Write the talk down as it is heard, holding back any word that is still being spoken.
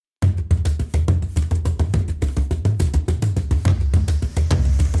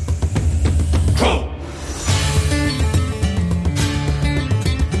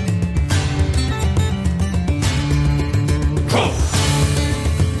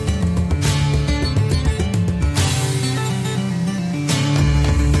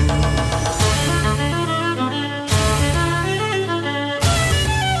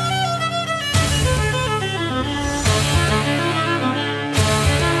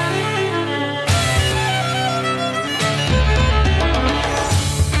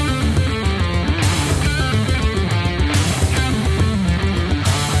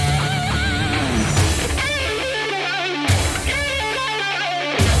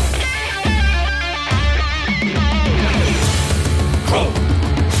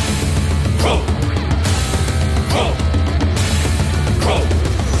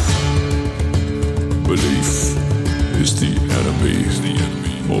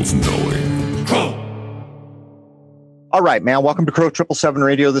of knowing. All right, man. Welcome to Crow 777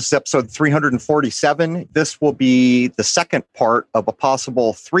 Radio. This is episode 347. This will be the second part of a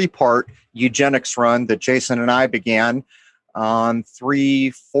possible three-part eugenics run that Jason and I began on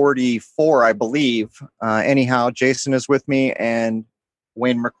 344, I believe. Anyhow, Jason is with me and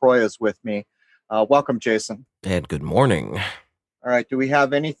Wayne McCroy is with me. Welcome, Jason. And good morning. All right. Do we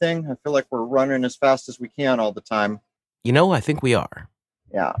have anything? I feel like we're running as fast as we can all the time. You know, I think we are.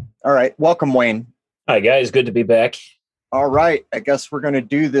 Yeah. All right. Welcome, Wayne. Hi, guys. Good to be back. All right. I guess we're going to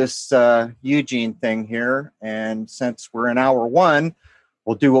do this Eugene thing here. And since we're in hour one,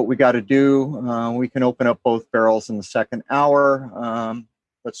 we'll do what we got to do. We can open up both barrels in the second hour.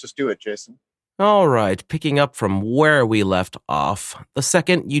 Let's just do it, Jason. All right. Picking up from where we left off, the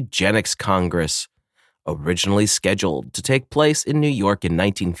Second Eugenics Congress, originally scheduled to take place in New York in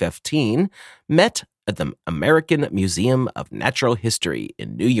 1915, met at the American Museum of Natural History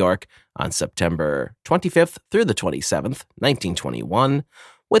in New York on September 25th through the 27th, 1921,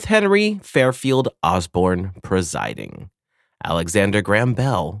 with Henry Fairfield Osborn presiding. Alexander Graham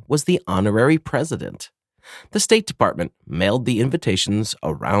Bell was the honorary president. The State Department mailed the invitations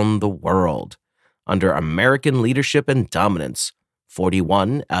around the world. Under American leadership and dominance,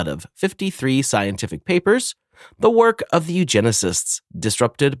 41 out of 53 scientific papers, the work of the eugenicists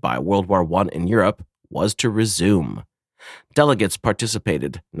disrupted by World War I in Europe was to resume. Delegates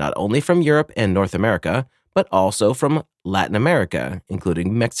participated not only from Europe and North America, but also from Latin America,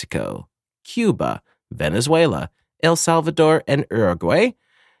 including Mexico, Cuba, Venezuela, El Salvador, and Uruguay,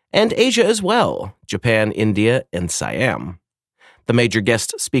 and Asia as well, Japan, India, and Siam. The major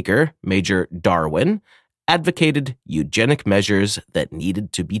guest speaker, Major Darwin, advocated eugenic measures that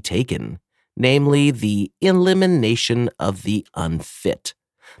needed to be taken, namely the elimination of the unfit,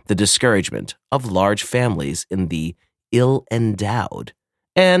 the discouragement of large families in the ill-endowed,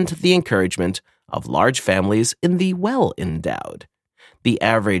 and the encouragement of large families in the well-endowed. The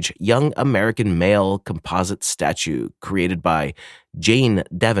average young American male composite statue created by Jane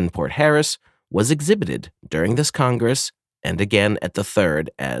Davenport Harris was exhibited during this Congress and again at the third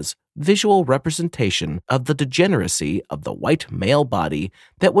as visual representation of the degeneracy of the white male body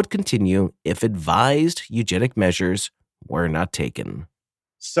that would continue if advised eugenic measures were not taken.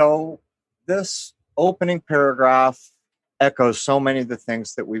 So this opening paragraph echoes so many of the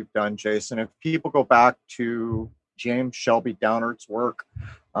things that we've done, Jason. If people go back to James Shelby Downard's work,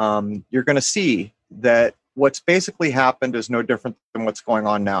 you're going to see that what's basically happened is no different than what's going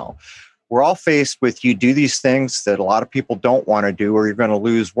on now. We're all faced with you do these things that a lot of people don't want to do, or you're going to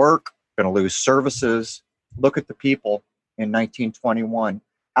lose work, going to lose services. Look at the people in 1921.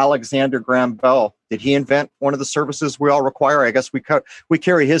 Alexander Graham Bell, did he invent one of the services we all require? I guess we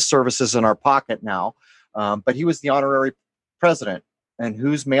carry his services in our pocket now, but he was the honorary president. And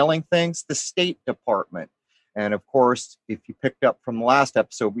who's mailing things? The State Department. And of course, if you picked up from the last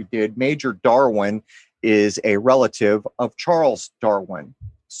episode we did, Major Darwin is a relative of Charles Darwin.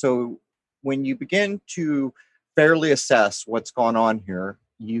 So when you begin to fairly assess what's gone on here,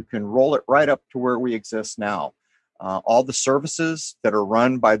 you can roll it right up to where we exist now. All the services that are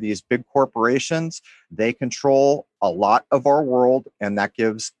run by these big corporations, they control a lot of our world, and that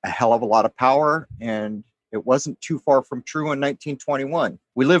gives a hell of a lot of power. And it wasn't too far from true in 1921.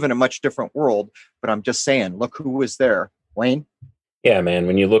 We live in a much different world, but I'm just saying, look who was there. Wayne? Yeah, man,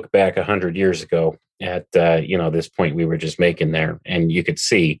 when you look back 100 years ago at, this point we were just making there, and you could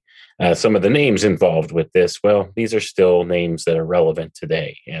see some of the names involved with this, well, these are still names that are relevant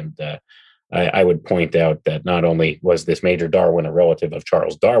today. And I would point out that not only was this Major Darwin a relative of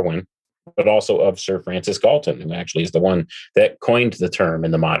Charles Darwin, but also of Sir Francis Galton, who actually is the one that coined the term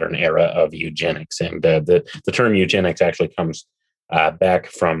in the modern era of eugenics. And the term eugenics actually comes back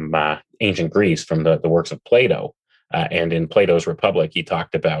from ancient Greece, from the works of Plato. And in Plato's Republic, he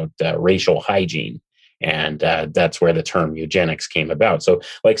talked about racial hygiene. And that's where the term eugenics came about. So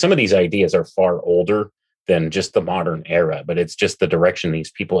like some of these ideas are far older than just the modern era, but it's just the direction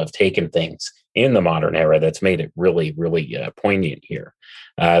these people have taken things in the modern era that's made it really, really poignant here.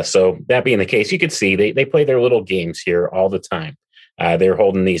 So that being the case, you could see they play their little games here all the time. They're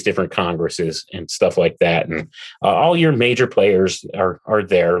holding these different congresses and stuff like that. And all your major players are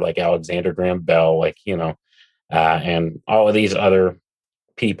there, like Alexander Graham Bell, and all of these other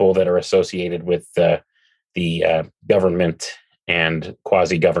people that are associated with the government and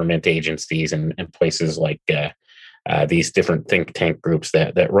quasi-government agencies and places like these different think tank groups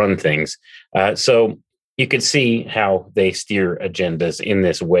that run things. So you could see how they steer agendas in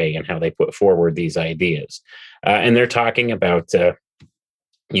this way and how they put forward these ideas. And they're talking about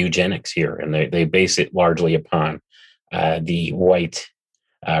eugenics here, and they base it largely upon the white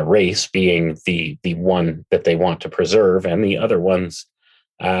race being the one that they want to preserve, and the other ones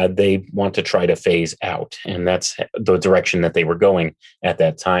they want to try to phase out. And that's the direction that they were going at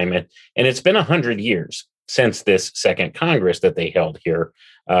that time. And it's been 100 years since this second Congress that they held here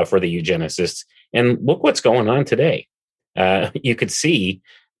for the eugenicists. And look what's going on today. You could see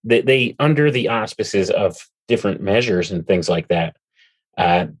that they, under the auspices of different measures and things like that,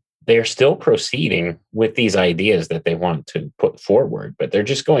 they're still proceeding with these ideas that they want to put forward, but they're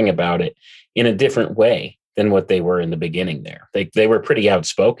just going about it in a different way than what they were in the beginning there. They were pretty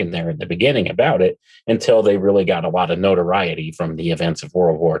outspoken there in the beginning about it until they really got a lot of notoriety from the events of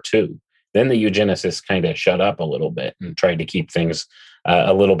World War II. Then the eugenicists kind of shut up a little bit and tried to keep things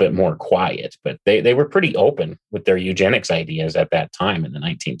a little bit more quiet. But they were pretty open with their eugenics ideas at that time in the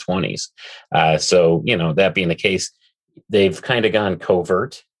 1920s. So, that being the case, they've kind of gone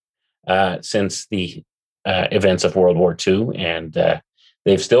covert since the events of World War II, and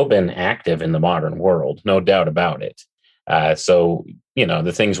they've still been active in the modern world, no doubt about it. So,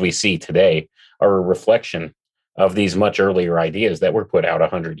 the things we see today are a reflection of these much earlier ideas that were put out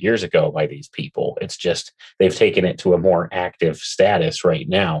 100 years ago by these people. It's just they've taken it to a more active status right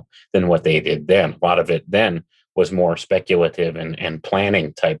now than what they did then. A lot of it then was more speculative and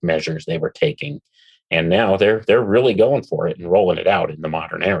planning type measures they were taking. And now they're really going for it and rolling it out in the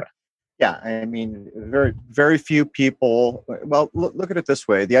modern era. Yeah, I mean, very, very few people. Well, look at it this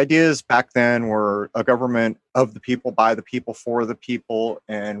way. The ideas back then were a government of the people, by the people, for the people.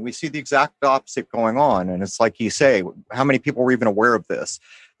 And we see the exact opposite going on. And it's like you say, how many people were even aware of this?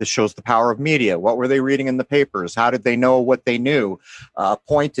 This shows the power of media. What were they reading in the papers? How did they know what they knew?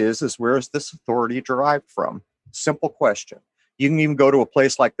 Point is where is this authority derived from? Simple question. You can even go to a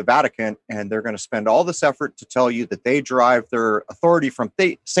place like the Vatican, and they're going to spend all this effort to tell you that they derive their authority from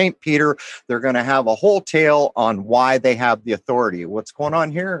St. Peter. They're going to have a whole tale on why they have the authority. What's going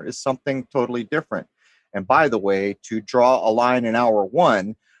on here is something totally different. And by the way, to draw a line in hour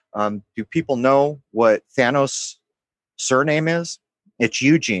one, do people know what Thanos' surname is? It's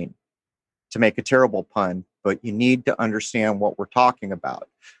Eugene, to make a terrible pun, but you need to understand what we're talking about.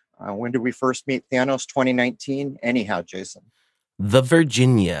 When did we first meet Thanos? 2019? Anyhow, Jason. The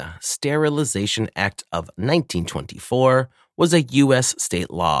Virginia Sterilization Act of 1924 was a U.S. state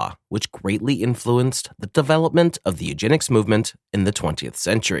law which greatly influenced the development of the eugenics movement in the 20th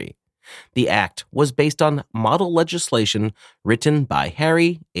century. The act was based on model legislation written by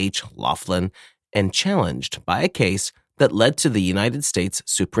Harry H. Laughlin and challenged by a case that led to the United States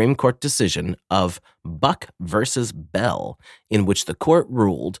Supreme Court decision of Buck versus Bell, in which the court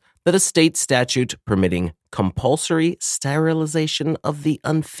ruled that a state statute permitting compulsory sterilization of the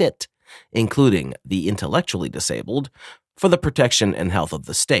unfit, including the intellectually disabled, for the protection and health of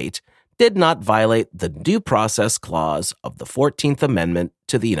the state, did not violate the Due Process Clause of the 14th Amendment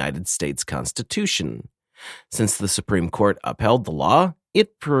to the United States Constitution. Since the Supreme Court upheld the law,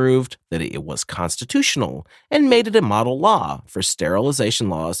 it proved that it was constitutional and made it a model law for sterilization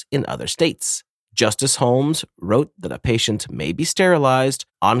laws in other states. Justice Holmes wrote that a patient may be sterilized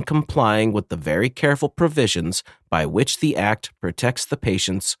on complying with the very careful provisions by which the act protects the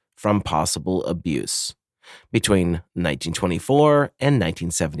patients from possible abuse. Between 1924 and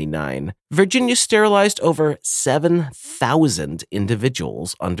 1979, Virginia sterilized over 7,000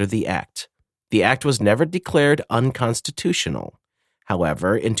 individuals under the act. The act was never declared unconstitutional.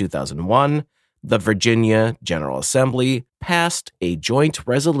 However, in 2001, the Virginia General Assembly passed a joint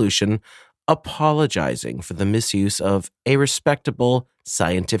resolution apologizing for the misuse of a respectable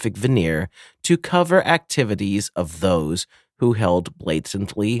scientific veneer to cover activities of those who held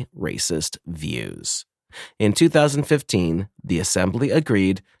blatantly racist views. In 2015, the Assembly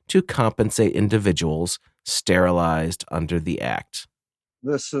agreed to compensate individuals sterilized under the act.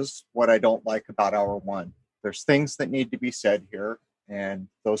 This is what I don't like about Hour One. There's things that need to be said here, and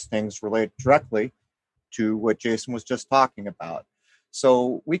those things relate directly to what Jason was just talking about.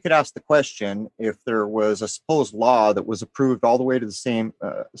 So we could ask the question, if there was a supposed law that was approved all the way to the same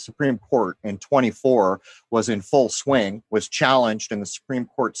Supreme Court in 24, was in full swing, was challenged, and the Supreme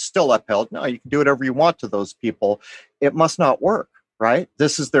Court still upheld, no, you can do whatever you want to those people. It must not work, right?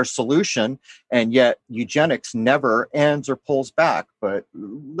 This is their solution, and yet eugenics never ends or pulls back. But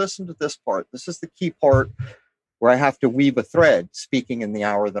listen to this part. This is the key part where I have to weave a thread speaking in the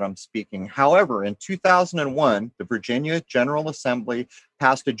hour that I'm speaking. However, in 2001, the Virginia General Assembly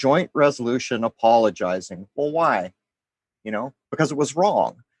passed a joint resolution apologizing. Well, why? Because it was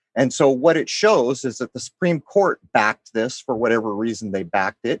wrong. And so what it shows is that the Supreme Court backed this for whatever reason they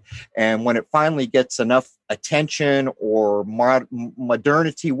backed it. And when it finally gets enough attention or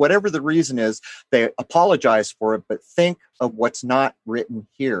modernity, whatever the reason is, they apologize for it. But think of what's not written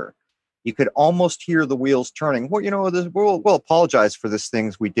here. You could almost hear the wheels turning. Well, we'll apologize for this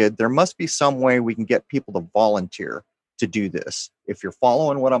things we did. There must be some way we can get people to volunteer to do this. If you're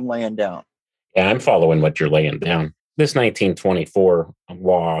following what I'm laying down. Yeah, I'm following what you're laying down. This 1924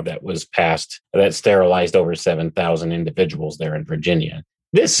 law that was passed that sterilized over 7,000 individuals there in Virginia.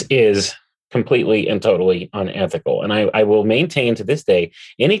 This is completely and totally unethical. And I will maintain to this day,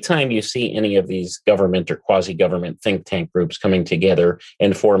 anytime you see any of these government or quasi-government think tank groups coming together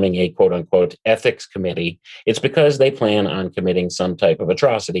and forming a quote unquote ethics committee, it's because they plan on committing some type of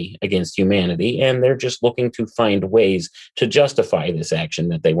atrocity against humanity. And they're just looking to find ways to justify this action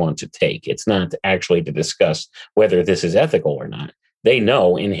that they want to take. It's not actually to discuss whether this is ethical or not. They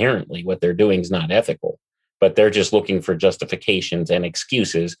know inherently what they're doing is not ethical, but they're just looking for justifications and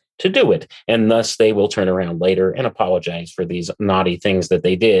excuses to do it. And thus they will turn around later and apologize for these naughty things that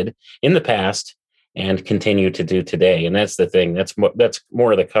they did in the past and continue to do today. And that's the thing. That's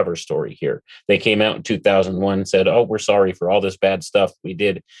more of the cover story here. They came out in 2001 and said, oh, we're sorry for all this bad stuff we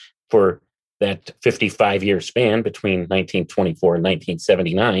did for that 55-year span between 1924 and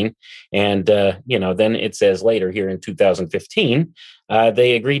 1979. And, then it says later here in 2015,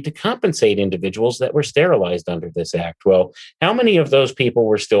 they agreed to compensate individuals that were sterilized under this act. Well, how many of those people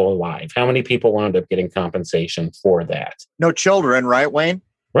were still alive? How many people wound up getting compensation for that? No children, right, Wayne?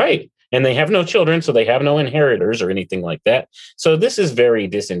 Right. And they have no children, so they have no inheritors or anything like that. So this is very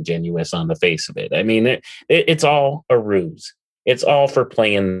disingenuous on the face of it. I mean, it's all a ruse. It's all for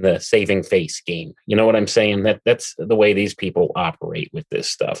playing the saving face game. You know what I'm saying? That's the way these people operate with this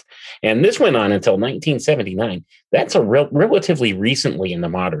stuff. And this went on until 1979. That's a relatively recently in the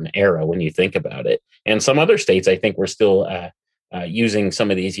modern era when you think about it. And some other states, I think, were still using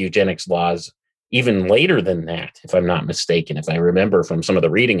some of these eugenics laws even later than that, if I'm not mistaken, if I remember from some of the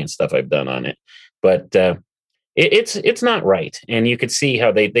reading and stuff I've done on it. But it's not right. And you could see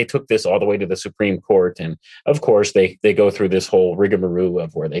how they took this all the way to the Supreme Court. And of course, they go through this whole rigmarole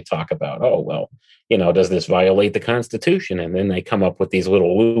of where they talk about, oh, well, does this violate the Constitution? And then they come up with these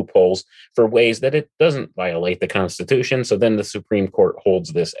little loopholes for ways that it doesn't violate the Constitution. So then the Supreme Court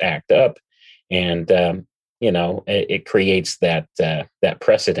holds this act up and, it creates that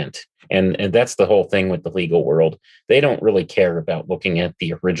precedent. And that's the whole thing with the legal world. They don't really care about looking at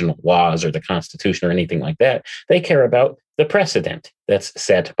the original laws or the Constitution or anything like that. They care about the precedent that's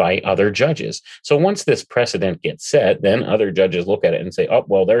set by other judges. So once this precedent gets set, then other judges look at it and say, oh,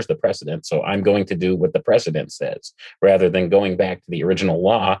 well, there's the precedent, so I'm going to do what the precedent says, rather than going back to the original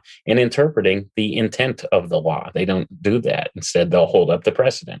law and interpreting the intent of the law. They don't do that. Instead, they'll hold up the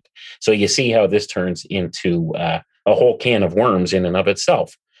precedent. So you see how this turns into a whole can of worms in and of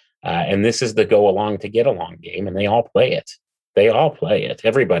itself. And this is the go along to get along game, and they all play it. They all play it.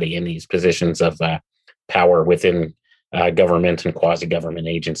 Everybody in these positions of power within government and quasi-government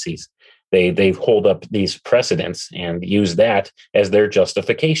agencies, they hold up these precedents and use that as their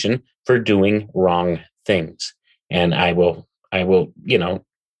justification for doing wrong things. And I will,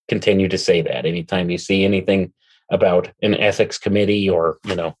 continue to say that anytime you see anything about an ethics committee or,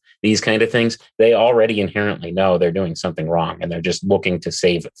 these kind of things, they already inherently know they're doing something wrong, and they're just looking to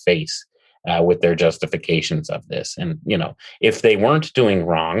save face with their justifications of this. And, if they weren't doing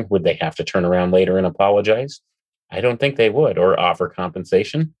wrong, would they have to turn around later and apologize? I don't think they would, or offer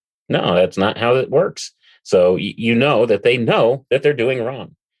compensation. No, that's not how it works. So that they know that they're doing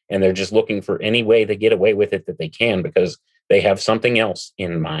wrong, and they're just looking for any way to get away with it that they can, because they have something else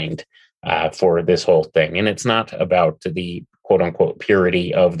in mind for this whole thing. And it's not about the quote unquote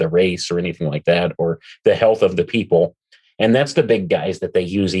purity of the race or anything like that, or the health of the people. And that's the big guys that they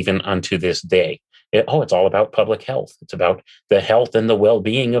use even unto this day. It's all about public health. It's about the health and the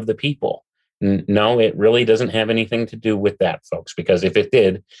well-being of the people. No, it really doesn't have anything to do with that, folks, because if it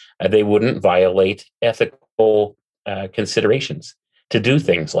did, they wouldn't violate ethical considerations to do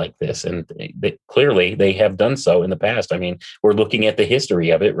things like this. And clearly they have done so in the past. I mean, we're looking at the history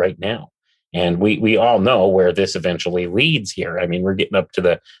of it right now. And we all know where this eventually leads here. I mean, we're getting up to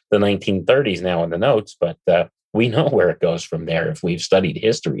the 1930s now in the notes, but we know where it goes from there if we've studied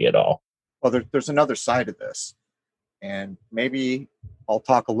history at all. Well, there's another side of this. And maybe I'll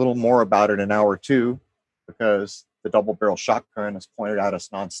talk a little more about it in an hour or two, because the double barrel shotgun is pointed at us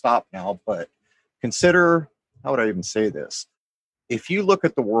nonstop now. But consider, how would I even say this? If you look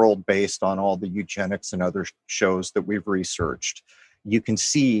at the world based on all the eugenics and other shows that we've researched, you can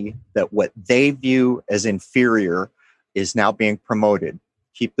see that what they view as inferior is now being promoted.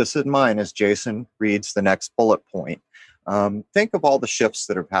 keep this in mind as Jason reads the next bullet point. Think of all the shifts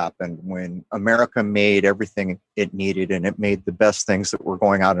that have happened when America made everything it needed and it made the best things that were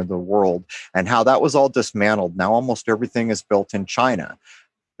going out into the world, and how that was all dismantled. Now almost everything is built in China.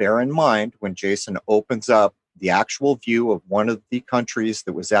 Bear in mind when Jason opens up the actual view of one of the countries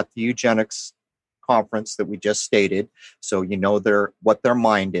that was at the eugenics conference that we just stated, so you know what their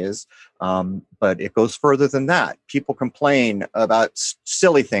mind is. But it goes further than that. People complain about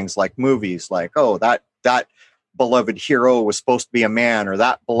silly things like movies, like, oh, that beloved hero was supposed to be a man, or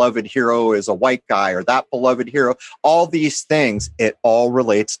that beloved hero is a white guy, or that beloved hero. All these things, it all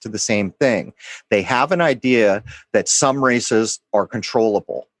relates to the same thing. They have an idea that some races are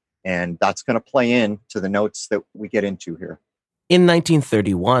controllable, and that's going to play into the notes that we get into here. In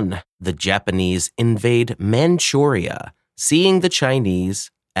 1931, the Japanese invade Manchuria, seeing the Chinese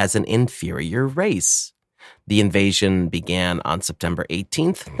as an inferior race. The invasion began on September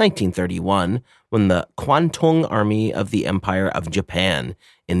 18th, 1931, when the Kwantung Army of the Empire of Japan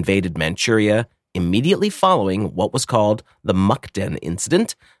invaded Manchuria immediately following what was called the Mukden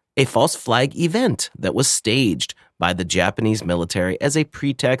Incident, a false flag event that was staged by the Japanese military as a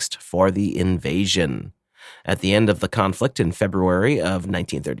pretext for the invasion. At the end of the conflict in February of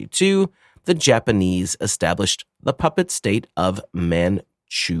 1932, the Japanese established the puppet state of Manchukuo.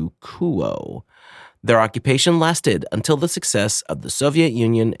 Their occupation lasted until the success of the Soviet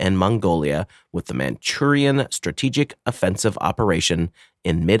Union and Mongolia with the Manchurian Strategic Offensive Operation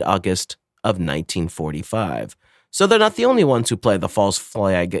in mid-August of 1945. So they're not the only ones who play the false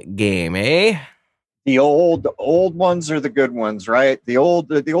flag game, eh? The old ones are the good ones, right? The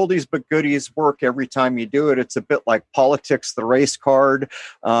oldies but goodies work every time you do it. It's a bit like politics, the race card.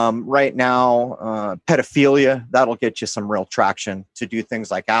 Right now, pedophilia, that'll get you some real traction to do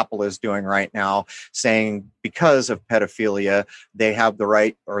things like Apple is doing right now, saying because of pedophilia, they have the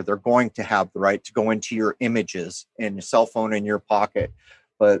right, or they're going to have the right to go into your images in your cell phone in your pocket.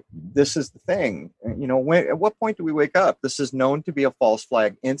 But this is the thing, at what point do we wake up? This is known to be a false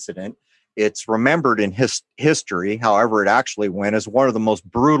flag incident. It's remembered in history, however it actually went, as one of the most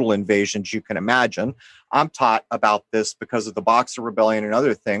brutal invasions you can imagine. I'm taught about this because of the Boxer Rebellion and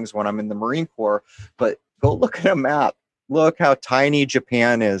other things when I'm in the Marine Corps. But go look at a map. Look how tiny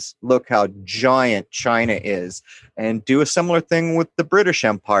Japan is. Look how giant China is. And do a similar thing with the British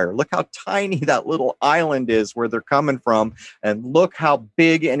Empire. Look how tiny that little island is where they're coming from. And look how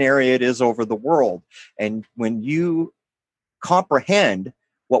big an area it is over the world. And when you comprehend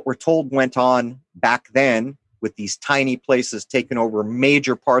what we're told went on back then with these tiny places taking over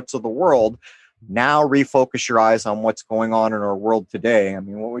major parts of the world, now refocus your eyes on what's going on in our world today. I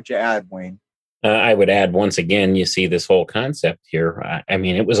mean, what would you add, Wayne? I would add, once again, you see this whole concept here.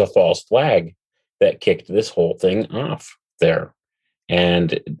 It was a false flag that kicked this whole thing off there.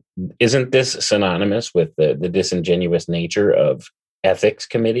 And isn't this synonymous with the disingenuous nature of ethics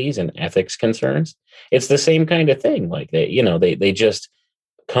committees and ethics concerns? It's the same kind of thing. Like they just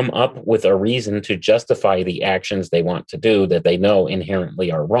come up with a reason to justify the actions they want to do that they know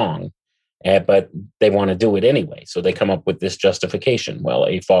inherently are wrong, but they want to do it anyway. So they come up with this justification. Well,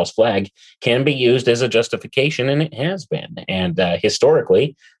 a false flag can be used as a justification, and it has been. And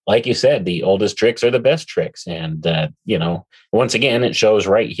historically, like you said, the oldest tricks are the best tricks. And, once again, it shows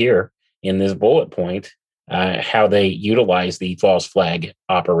right here in this bullet point how they utilize the false flag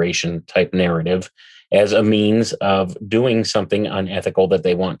operation type narrative as a means of doing something unethical that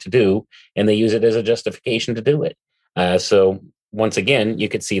they want to do, and they use it as a justification to do it. So once again, you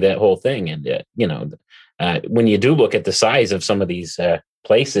could see that whole thing. And, when you do look at the size of some of these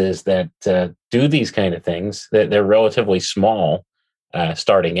places that do these kind of things, they're relatively small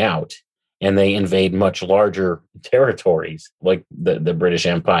starting out, and they invade much larger territories like the British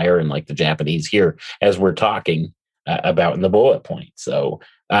Empire and like the Japanese here, as we're talking about in the bullet point. So,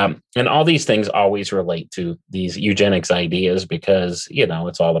 and all these things always relate to these eugenics ideas because,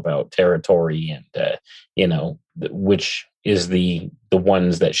 it's all about territory and, which is the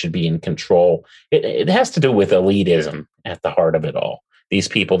ones that should be in control. It has to do with elitism at the heart of it all. These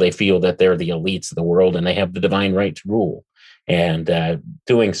people, they feel that they're the elites of the world and they have the divine right to rule. And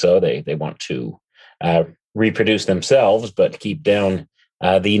doing so, they want to reproduce themselves, but keep down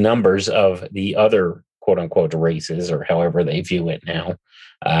the numbers of the other quote unquote races, or however they view it now.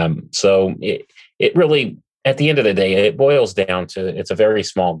 So it really, at the end of the day, it boils down to, it's a very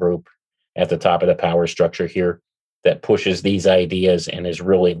small group at the top of the power structure here that pushes these ideas and is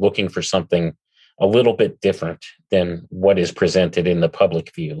really looking for something a little bit different than what is presented in the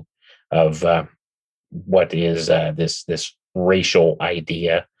public view of what is this racial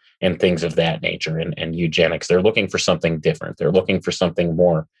idea and things of that nature, and eugenics. They're looking for something different. They're looking for something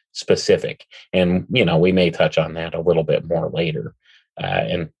more specific. And, we may touch on that a little bit more later.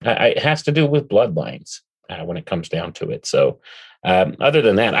 It has to do with bloodlines when it comes down to it. So other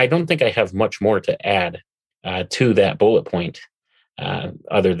than that, I don't think I have much more to add to that bullet point,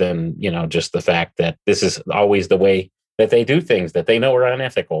 other than, just the fact that this is always the way that they do things that they know are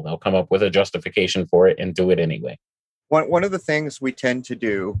unethical. They'll come up with a justification for it and do it anyway. One of the things we tend to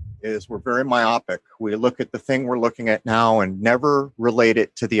do is we're very myopic. We look at the thing we're looking at now and never relate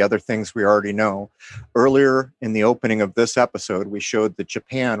it to the other things we already know. Earlier in the opening of this episode, we showed that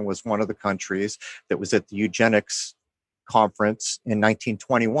Japan was one of the countries that was at the eugenics conference in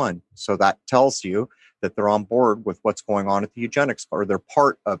 1921. So that tells you that they're on board with what's going on at the eugenics, or they're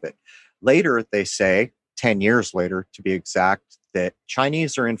part of it. Later, they say, 10 years later to be exact, that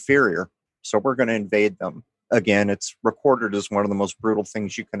Chinese are inferior, so we're going to invade them. Again, it's recorded as one of the most brutal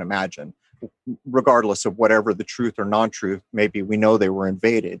things you can imagine. Regardless of whatever the truth or non-truth, maybe we know they were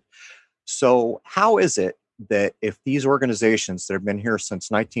invaded. So how is it that if these organizations that have been here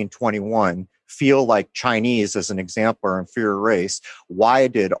since 1921 feel like Chinese, as an example, are inferior race, why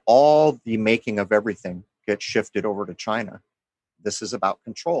did all the making of everything get shifted over to China? This is about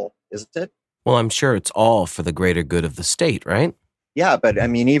control, isn't it? Well, I'm sure it's all for the greater good of the state, right? Yeah, but I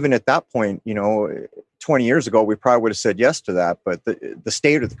mean, even at that point, 20 years ago, we probably would have said yes to that, but the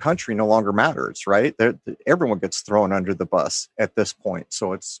state of the country no longer matters, right? Everyone gets thrown under the bus at this point.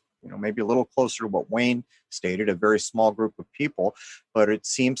 So it's, maybe a little closer to what Wayne stated, a very small group of people, but it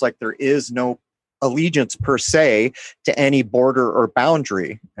seems like there is no allegiance per se to any border or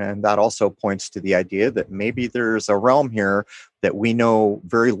boundary. And that also points to the idea that maybe there's a realm here that we know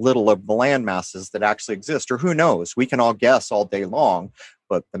very little of the land masses that actually exist, or who knows? We can all guess all day long.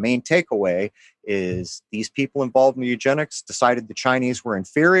 But the main takeaway is these people involved in the eugenics decided the Chinese were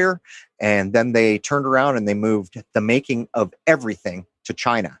inferior, and then they turned around and they moved the making of everything to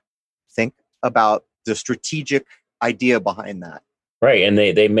China. Think about the strategic idea behind that. Right. And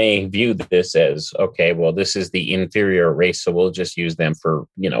they may view this as, okay, well, this is the inferior race, so we'll just use them for,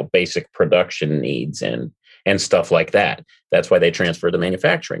 basic production needs and stuff like that. That's why they transfer the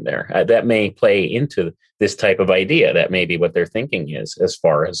manufacturing there. That may play into this type of idea. That may be what their thinking is as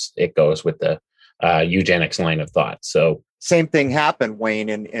far as it goes with the eugenics line of thought. So same thing happened, Wayne.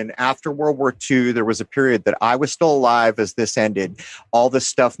 And after World War II, there was a period that I was still alive as this ended. All this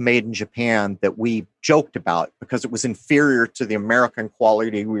stuff made in Japan that we joked about because it was inferior to the American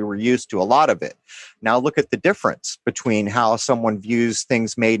quality we were used to, a lot of it. Now look at the difference between how someone views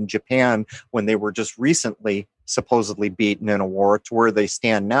things made in Japan when they were just recently supposedly beaten in a war to where they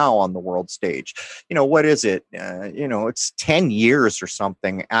stand now on the world stage. What is it? It's 10 years or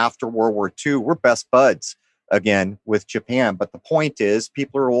something after World War II. We're best buds again with Japan. But the point is,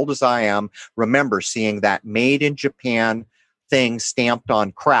 people are old as I am, remember seeing that made in Japan thing stamped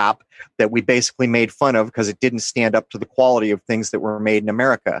on crap that we basically made fun of because it didn't stand up to the quality of things that were made in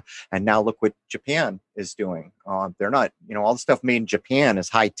America. And now look what Japan is doing. They're not, all the stuff made in Japan is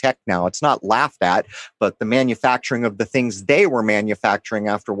high tech now. It's not laughed at, but the manufacturing of the things they were manufacturing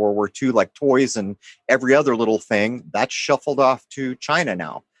after World War II, like toys and every other little thing, that's shuffled off to China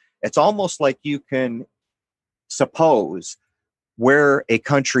now. It's almost like you can suppose where a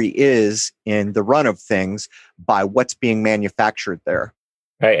country is in the run of things by what's being manufactured there.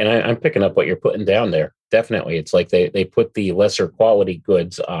 Right. And I'm picking up what you're putting down there. Definitely. It's like they put the lesser quality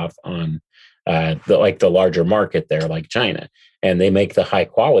goods off on the larger market there, like China, and they make the high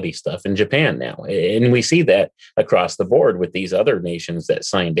quality stuff in Japan now. And we see that across the board with these other nations that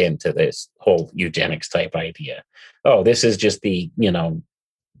signed into this whole eugenics type idea. Oh, this is just the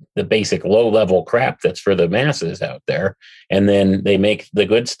basic low level crap that's for the masses out there. And then they make the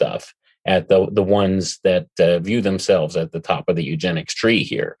good stuff at the ones that view themselves at the top of the eugenics tree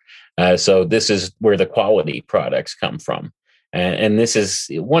here. So this is where the quality products come from. And this is,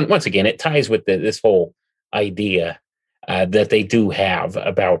 once again, it ties with this whole idea that they do have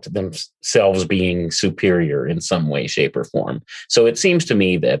about themselves being superior in some way, shape, or form. So it seems to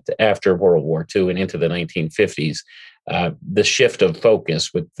me that after World War II and into the 1950s, the shift of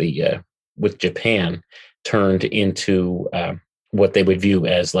focus with Japan turned into what they would view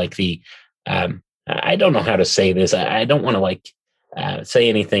as like the I don't know how to say this. I don't want to say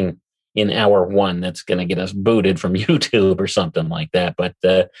anything in hour one that's going to get us booted from YouTube or something like that. But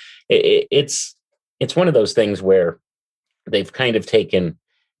it's one of those things where they've kind of taken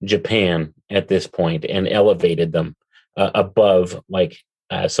Japan at this point and elevated them above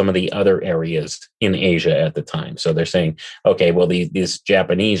some of the other areas in Asia at the time. So they're saying, okay, well, this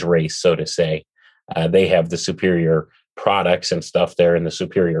Japanese race, so to say, they have the superior products and stuff there and the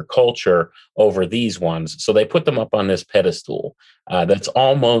superior culture over these ones. So they put them up on this pedestal that's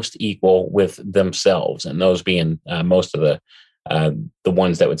almost equal with themselves, and those being most of the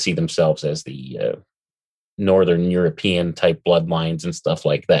ones that would see themselves as the Northern European type bloodlines and stuff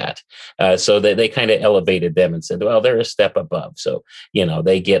like that. So they kind of elevated them and said, well, they're a step above. So,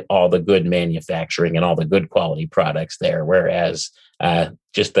 they get all the good manufacturing and all the good quality products there, whereas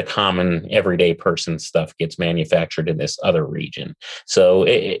just the common everyday person stuff gets manufactured in this other region. So,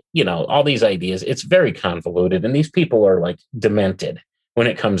 all these ideas, it's very convoluted, and these people are like demented when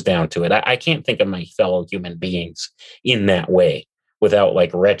it comes down to it. I can't think of my fellow human beings in that way without like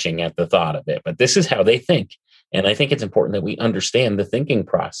retching at the thought of it. But this is how they think. And I think it's important that we understand the thinking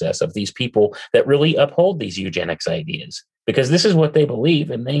process of these people that really uphold these eugenics ideas, because this is what they believe.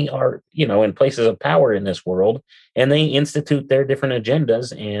 And they are, in places of power in this world, and they institute their different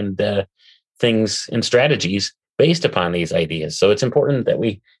agendas and things and strategies based upon these ideas. So it's important that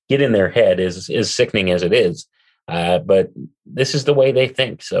we get in their head, as sickening as it is. But this is the way they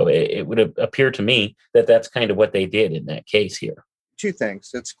think. So it would appear to me that that's kind of what they did in that case here. Two things.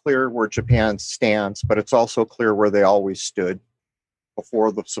 It's clear where Japan stands, but it's also clear where they always stood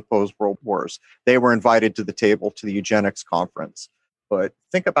before the supposed world wars. They were invited to the table to the eugenics conference. But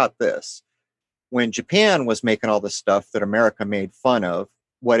think about this. When Japan was making all this stuff that America made fun of,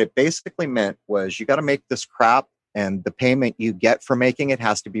 what it basically meant was you got to make this crap, and the payment you get for making it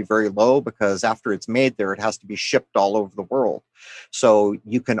has to be very low, because after it's made there, it has to be shipped all over the world. So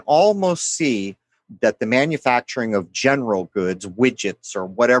you can almost see that the manufacturing of general goods, widgets, or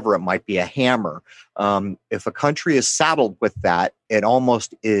whatever it might be, a hammer, if a country is saddled with that, it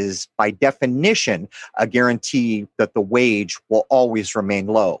almost is by definition a guarantee that the wage will always remain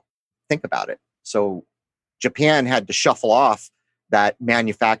low. Think about it. So Japan had to shuffle off that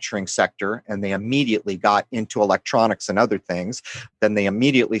manufacturing sector, and they immediately got into electronics and other things. Then they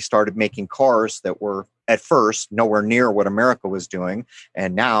immediately started making cars that were at first nowhere near what America was doing.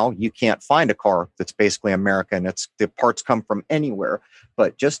 And now you can't find a car that's basically American. The parts come from anywhere.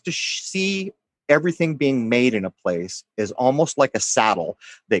 But just to see everything being made in a place is almost like a saddle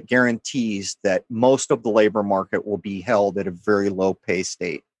that guarantees that most of the labor market will be held at a very low pay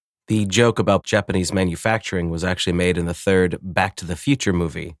state. The joke about Japanese manufacturing was actually made in the third Back to the Future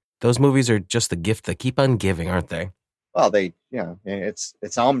movie. Those movies are just the gift that keep on giving, aren't they? Well, it's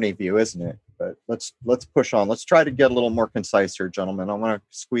Omniview, isn't it? But let's push on. Let's try to get a little more concise here, gentlemen. I want to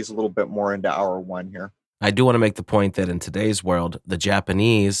squeeze a little bit more into hour one here. I do want to make the point that in today's world, the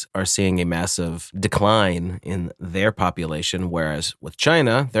Japanese are seeing a massive decline in their population, whereas with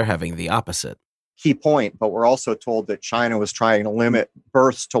China, they're having the opposite. Key point, but we're also told that China was trying to limit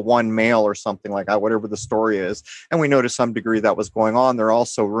births to one male or something like that, whatever the story is. And we know to some degree that was going on. There are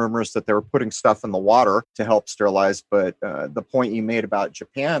also rumors that they were putting stuff in the water to help sterilize. But the point you made about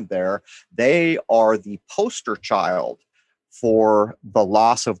Japan there, they are the poster child for the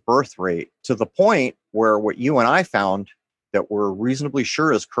loss of birth rate, to the point where what you and I found that we're reasonably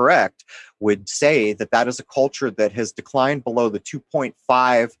sure is correct would say that that is a culture that has declined below the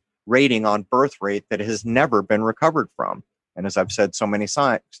 2.5 rating on birth rate that has never been recovered from. And as I've said so many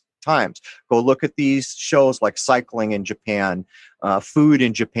times, go look at these shows like Cycling in Japan, Food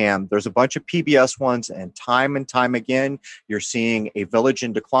in Japan. There's a bunch of PBS ones, and time again, you're seeing a village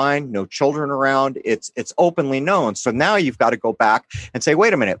in decline, no children around. It's openly known. So now you've got to go back and say,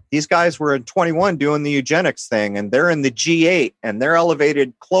 wait a minute, these guys were in 21 doing the eugenics thing, and they're in the G8, and they're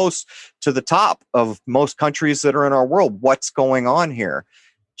elevated close to the top of most countries that are in our world. What's going on here?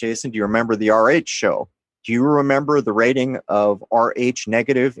 Jason, do you remember the RH show? Do you remember the rating of RH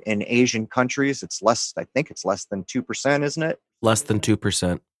negative in Asian countries? I think it's less than 2%, isn't it? Less than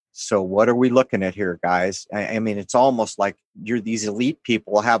 2%. So what are we looking at here, guys? I mean, it's almost like these elite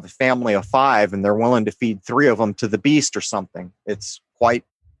people have a family of 5 and they're willing to feed 3 of them to the beast or something. It's quite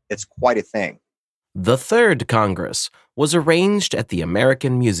a thing. The third Congress was arranged at the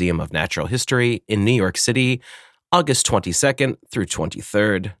American Museum of Natural History in New York City, August 22nd through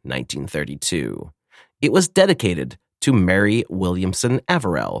 23rd, 1932. It was dedicated to Mary Williamson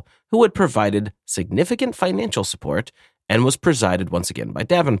Averell, who had provided significant financial support and was presided once again by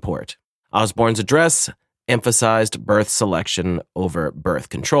Davenport. Osborne's address emphasized birth selection over birth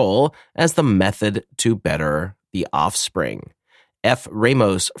control as the method to better the offspring. F.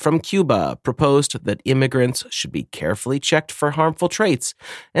 Ramos from Cuba proposed that immigrants should be carefully checked for harmful traits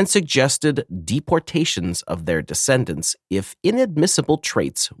and suggested deportations of their descendants if inadmissible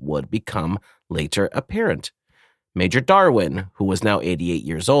traits would become later apparent. Major Darwin, who was now 88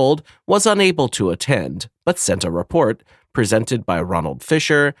 years old, was unable to attend, but sent a report presented by Ronald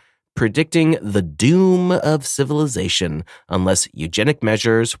Fisher predicting the doom of civilization unless eugenic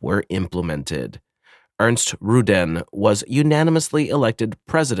measures were implemented. Ernst Rudin was unanimously elected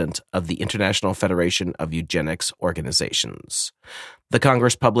president of the International Federation of Eugenics Organizations. The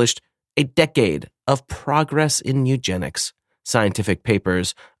Congress published A Decade of Progress in Eugenics, scientific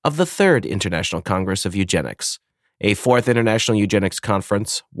papers of the Third International Congress of Eugenics. A Fourth International Eugenics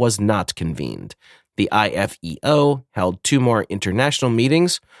Conference was not convened. The IFEO held 2 more international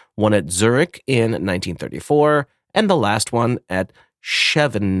meetings, one at Zurich in 1934 and the last one at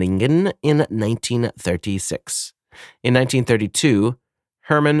Scheveningen in 1936. In 1932,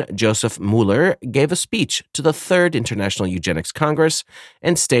 Hermann Joseph Müller gave a speech to the Third International Eugenics Congress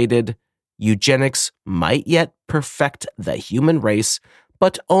and stated, "Eugenics might yet perfect the human race,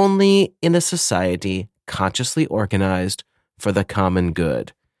 but only in a society consciously organized for the common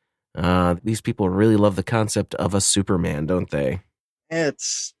good." These people really love the concept of a Superman, don't they?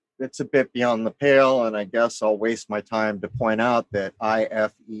 It's a bit beyond the pale, and I guess I'll waste my time to point out that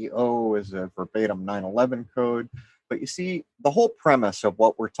IFEO is a verbatim 9/11 code. But you see, the whole premise of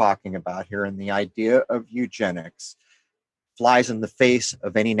what we're talking about here and the idea of eugenics flies in the face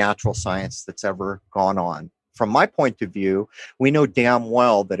of any natural science that's ever gone on. From my point of view, we know damn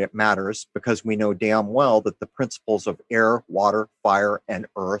well that it matters because we know damn well that the principles of air, water, fire, and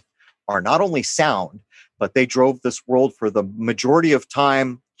earth are not only sound, but they drove this world for the majority of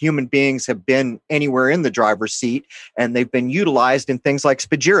time. Human beings have been anywhere in the driver's seat, and they've been utilized in things like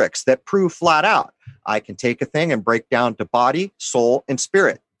spagyrics that prove flat out, I can take a thing and break down to body, soul, and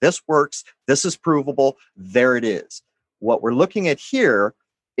spirit. This works. This is provable. There it is. What we're looking at here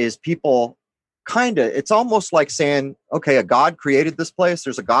is people it's almost like saying, okay, a God created this place.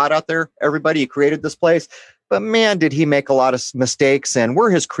 There's a God out there. Everybody created this place. But man, did he make a lot of mistakes, and we're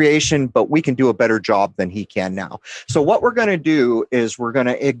his creation, but we can do a better job than he can now. So what we're going to do is we're going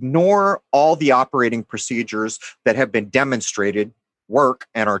to ignore all the operating procedures that have been demonstrated work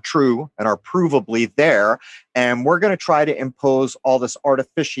and are true and are provably there. And we're going to try to impose all this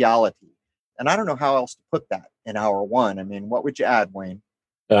artificiality. And I don't know how else to put that in hour one. I mean, what would you add, Wayne?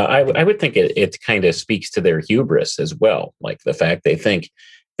 I would think it kind of speaks to their hubris as well, like the fact they think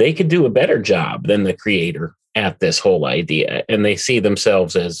they could do a better job than the creator at this whole idea, and they see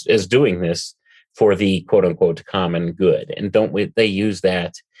themselves as doing this for the quote unquote common good. And they use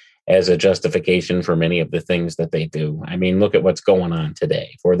that as a justification for many of the things that they do? I mean, look at what's going on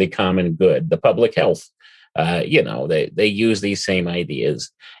today for the common good, the public health. They use these same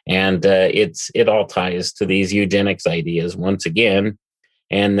ideas, and it all ties to these eugenics ideas once again.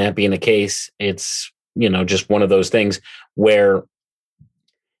 And that being the case, it's, just one of those things where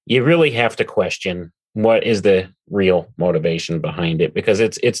you really have to question what is the real motivation behind it, because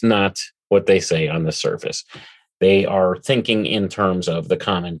it's not what they say on the surface. They are thinking in terms of the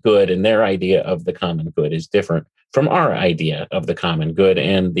common good, and their idea of the common good is different from our idea of the common good.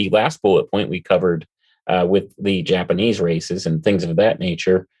 And the last bullet point we covered with the Japanese races and things of that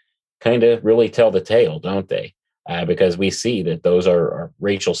nature kind of really tell the tale, don't they? Because we see that those are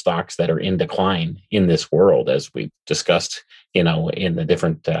racial stocks that are in decline in this world, as we've discussed, in the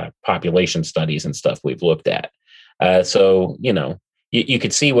different population studies and stuff we've looked at. So you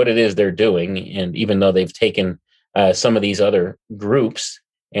could see what it is they're doing. And even though they've taken some of these other groups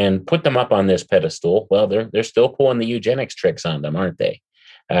and put them up on this pedestal, well, they're still pulling the eugenics tricks on them, aren't they?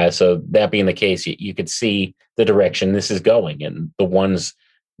 So that being the case, you could see the direction this is going and the ones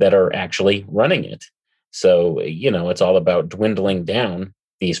that are actually running it. So, it's all about dwindling down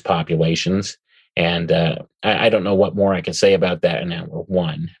these populations. And I don't know what more I can say about that in hour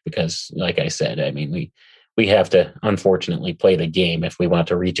one, because like I said, I mean, we have to unfortunately play the game if we want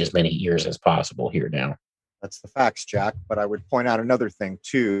to reach as many ears as possible here now. That's the facts, Jack. But I would point out another thing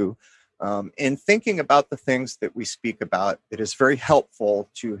too. In thinking about the things that we speak about, it is very helpful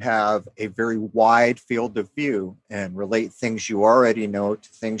to have a very wide field of view and relate things you already know to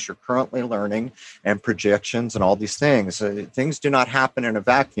things you're currently learning and projections and all these things. Things do not happen in a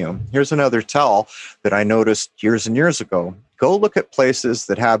vacuum. Here's another tell that I noticed years and years ago. Go look at places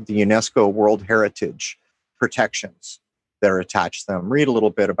that have the UNESCO World Heritage protections that are attached to them. Read a little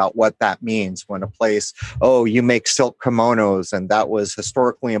bit about what that means when a place, you make silk kimonos and that was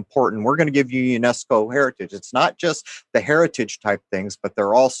historically important. We're going to give you UNESCO heritage. It's not just the heritage type things, but there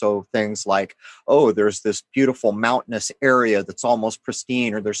are also things like, there's this beautiful mountainous area that's almost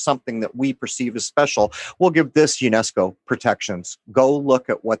pristine, or there's something that we perceive as special. We'll give this UNESCO protections. Go look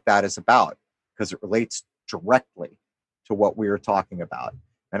at what that is about, because it relates directly to what we are talking about.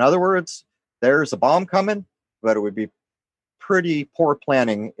 In other words, there's a bomb coming, but it would be pretty poor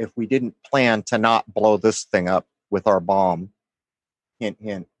planning if we didn't plan to not blow this thing up with our bomb. Hint,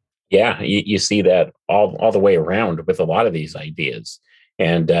 hint. Yeah, you see that all the way around with a lot of these ideas.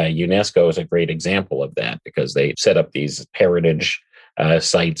 And UNESCO is a great example of that because they set up these heritage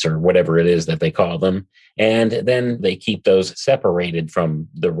sites or whatever it is that they call them. And then they keep those separated from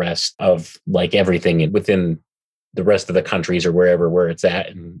the rest of like everything within the rest of the countries or wherever where it's at.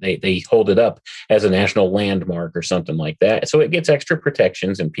 And they hold it up as a national landmark or something like that. So it gets extra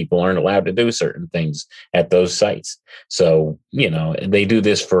protections and people aren't allowed to do certain things at those sites. So, they do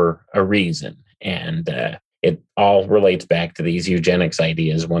this for a reason. And it all relates back to these eugenics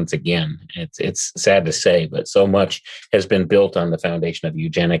ideas once again. It's sad to say, but so much has been built on the foundation of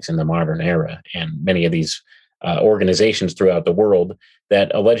eugenics in the modern era. And many of these organizations throughout the world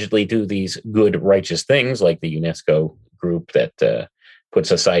that allegedly do these good, righteous things, like the UNESCO group that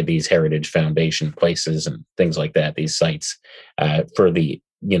puts aside these heritage foundation places and things like that, these sites, for the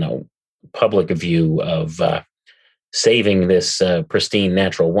public view of saving this pristine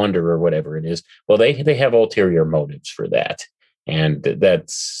natural wonder or whatever it is. Well, they have ulterior motives for that. And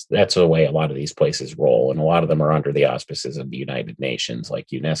that's the way a lot of these places roll. And a lot of them are under the auspices of the United Nations, like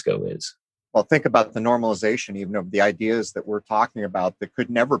UNESCO is. Well, think about the normalization, even of the ideas that we're talking about that could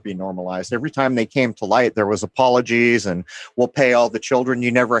never be normalized. Every time they came to light, there was apologies and we'll pay all the children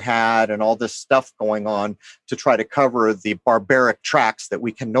you never had and all this stuff going on to try to cover the barbaric tracks that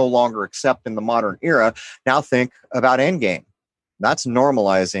we can no longer accept in the modern era. Now think about Endgame. That's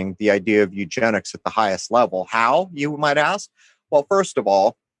normalizing the idea of eugenics at the highest level. How, you might ask? Well, first of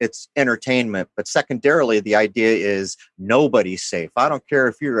all, it's entertainment, but secondarily, the idea is nobody's safe. I don't care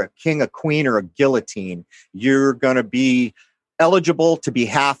if you're a king, a queen, or a guillotine. You're going to be eligible to be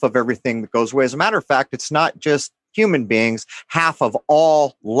half of everything that goes away. As a matter of fact, it's not just human beings. Half of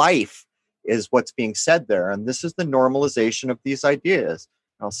all life is what's being said there. And this is the normalization of these ideas.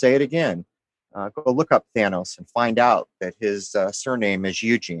 I'll say it again. Go look up Thanos and find out that his surname is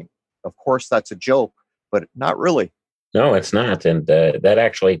Eugene. Of course, that's a joke, but not really. No, it's not. And that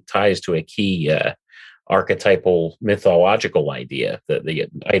actually ties to a key archetypal mythological idea, the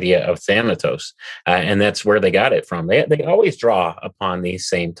idea of Thanatos. And that's where they got it from. They always draw upon these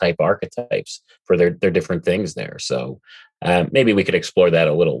same type archetypes for their different things there. So maybe we could explore that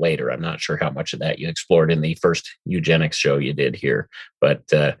a little later. I'm not sure how much of that you explored in the first eugenics show you did here, but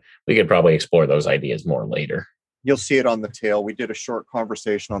we could probably explore those ideas more later. You'll see it on the tail. We did a short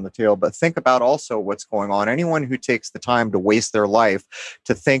conversation on the tail, but think about also what's going on. Anyone who takes the time to waste their life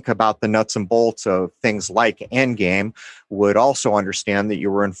to think about the nuts and bolts of things like Endgame would also understand that you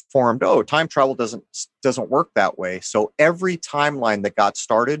were informed, time travel doesn't work that way. So every timeline that got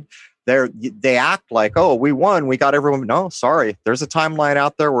started, they act like, we won, we got everyone. No, sorry. There's a timeline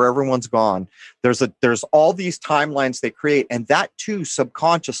out there where everyone's gone. There's all these timelines they create, and that too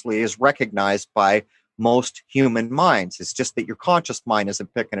subconsciously is recognized by most human minds. It's just that your conscious mind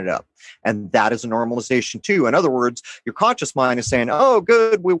isn't picking it up. And that is a normalization too. In other words, your conscious mind is saying,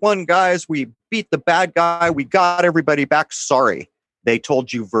 good, we won, guys. We beat the bad guy. We got everybody back. Sorry. They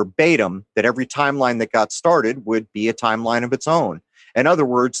told you verbatim that every timeline that got started would be a timeline of its own. In other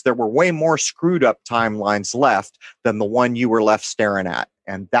words, there were way more screwed up timelines left than the one you were left staring at.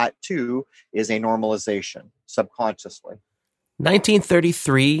 And that too is a normalization subconsciously.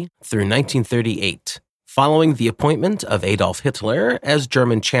 1933 through 1938. Following the appointment of Adolf Hitler as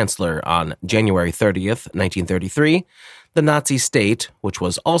German Chancellor on January 30th, 1933, the Nazi state, which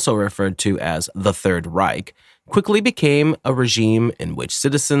was also referred to as the Third Reich, quickly became a regime in which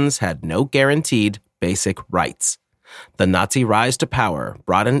citizens had no guaranteed basic rights. The Nazi rise to power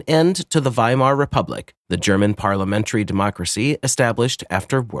brought an end to the Weimar Republic, the German parliamentary democracy established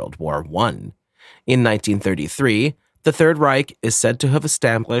after World War I. In 1933, the Third Reich is said to have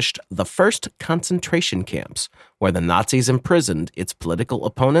established the first concentration camps, where the Nazis imprisoned its political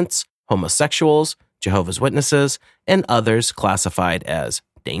opponents, homosexuals, Jehovah's Witnesses, and others classified as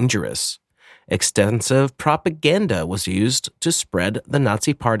dangerous. Extensive propaganda was used to spread the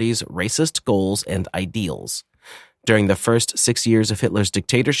Nazi Party's racist goals and ideals. During the first 6 years of Hitler's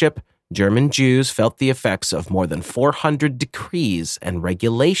dictatorship, German Jews felt the effects of more than 400 decrees and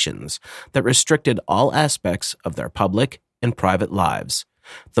regulations that restricted all aspects of their public and private lives.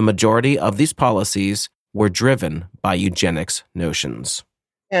 The majority of these policies were driven by eugenics notions.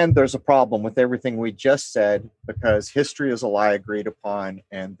 And there's a problem with everything we just said, because history is a lie agreed upon.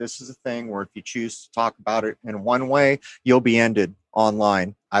 And this is a thing where if you choose to talk about it in one way, you'll be ended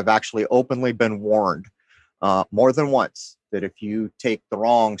online. I've actually openly been warned more than once that if you take the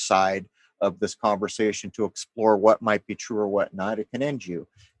wrong side of this conversation to explore what might be true or what not, it can end you.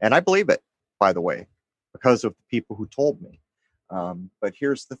 And I believe it, by the way, because of the people who told me. But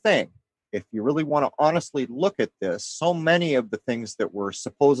here's the thing. if you really want to honestly look at this, so many of the things that were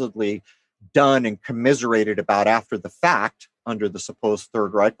supposedly done and commiserated about after the fact under the supposed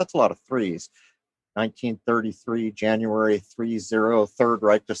Third Reich, that's a lot of threes. 1933, January 30, Third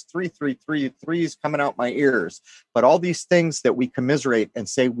Reich, just 333 threes coming out my ears. But all these things that we commiserate and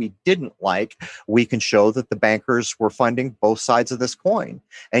say we didn't like, we can show that the bankers were funding both sides of this coin.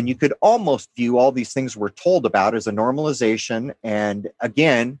 And you could almost view all these things we're told about as a normalization. And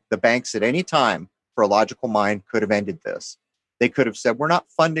again, the banks at any time, for a logical mind, could have ended this. They could have said, we're not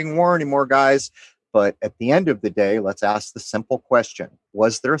funding war anymore, guys. But at the end of the day, let's ask the simple question.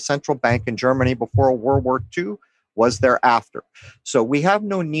 Was there a central bank in Germany before World War II? Was there after? So we have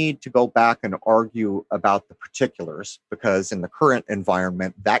no need to go back and argue about the particulars, because in the current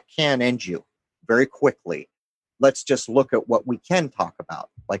environment, that can end you very quickly. Let's just look at what we can talk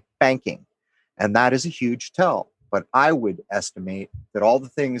about, like banking. And that is a huge tell. But I would estimate that all the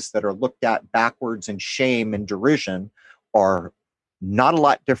things that are looked at backwards in shame and derision are not a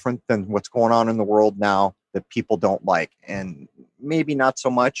lot different than what's going on in the world now that people don't like. And maybe not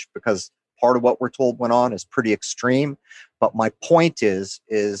so much, because part of what we're told went on is pretty extreme. But my point is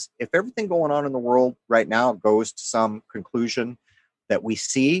if everything going on in the world right now goes to some conclusion that we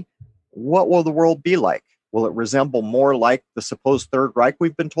see, what will the world be like? Will it resemble more like the supposed Third Reich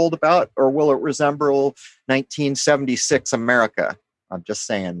we've been told about? Or will it resemble 1976 America? I'm just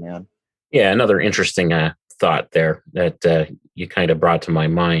saying, man. Yeah, another interesting thought there that you kind of brought to my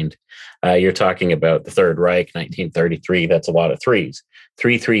mind. You're talking about the Third Reich, 1933. That's a lot of threes.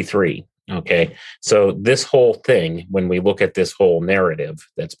 333. Okay. So this whole thing, when we look at this whole narrative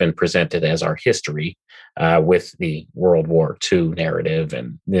that's been presented as our history with the World War II narrative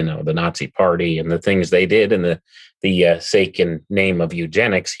and, the Nazi Party and the things they did in the sake and name of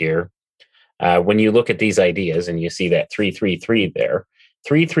eugenics here, when you look at these ideas and you see that 333 there,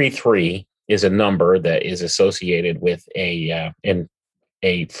 333 is a number that is associated with a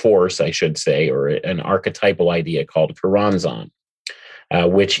force, I should say, or an archetypal idea called Karanzan,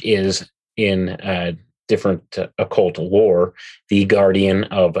 which is in different occult lore, the guardian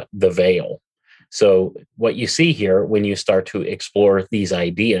of the veil. So what you see here when you start to explore these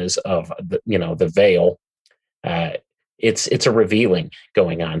ideas of the veil, it's a revealing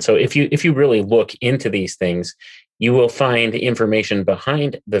going on. So if you really look into these things, you will find information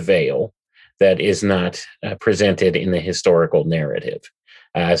behind the veil that is not presented in the historical narrative.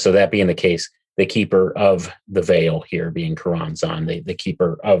 So that being the case, the keeper of the veil here being Karanzan, the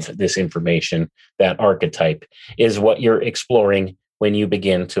keeper of this information, that archetype, is what you're exploring when you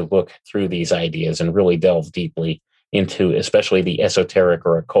begin to look through these ideas and really delve deeply into especially the esoteric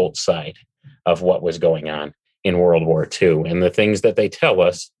or occult side of what was going on in World War II. And the things that they tell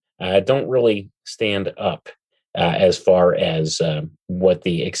us don't really stand up as far as what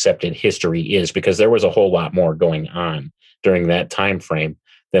the accepted history is, because there was a whole lot more going on during that time frame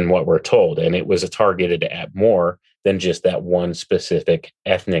than what we're told. And it was targeted at more than just that one specific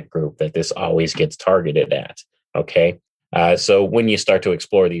ethnic group that this always gets targeted at. Okay. So when you start to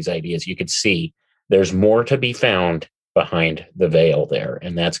explore these ideas, you could see there's more to be found behind the veil there.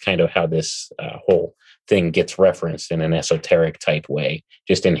 And that's kind of how this whole thing gets referenced in an esoteric type way,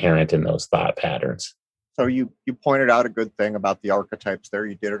 just inherent in those thought patterns. So you pointed out a good thing about the archetypes there.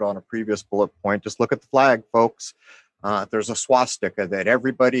 You did it on a previous bullet point. Just look at the flag, folks. There's a swastika that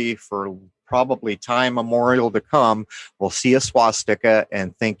everybody for probably time immemorial to come will see a swastika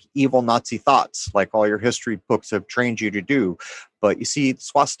and think evil Nazi thoughts, like all your history books have trained you to do. But you see, the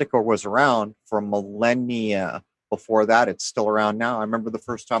swastika was around for millennia. Before that, it's still around now. I remember the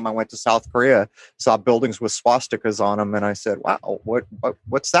first time I went to South Korea, saw buildings with swastikas on them, and I said, wow,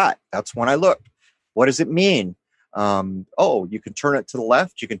 what's that? That's when I looked. What does it mean? You can turn it to the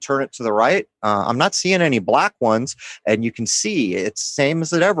left. You can turn it to the right. I'm not seeing any black ones. And you can see it's same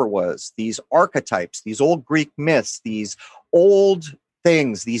as it ever was. These archetypes, these old Greek myths, these old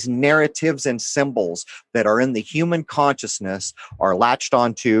things, these narratives and symbols that are in the human consciousness are latched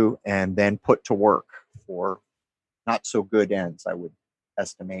onto and then put to work for not so good ends, I would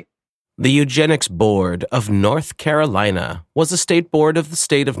estimate. The Eugenics Board of North Carolina was a state board of the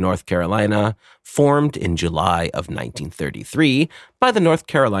state of North Carolina, formed in July of 1933 by the North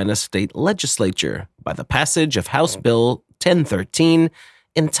Carolina State Legislature by the passage of House Bill 1013,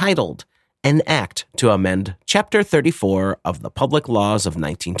 entitled An Act to Amend Chapter 34 of the Public Laws of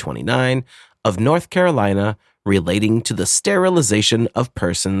 1929 of North Carolina relating to the sterilization of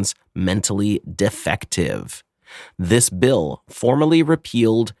persons mentally defective. This bill formally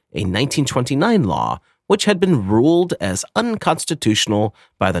repealed a 1929 law which had been ruled as unconstitutional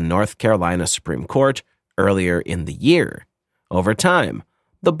by the North Carolina Supreme Court earlier in the year. Over time,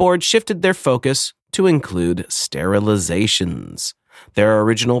 the board shifted their focus to include sterilizations. Their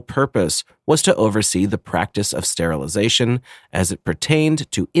original purpose was to oversee the practice of sterilization as it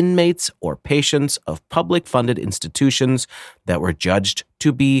pertained to inmates or patients of public-funded institutions that were judged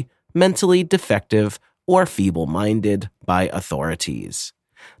to be mentally defective or feeble-minded by authorities.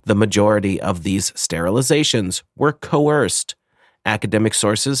 The majority of these sterilizations were coerced. Academic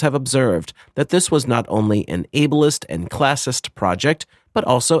sources have observed that this was not only an ableist and classist project, but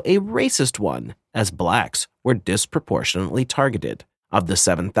also a racist one, as blacks were disproportionately targeted. Of the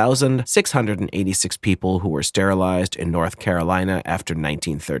 7,686 people who were sterilized in North Carolina after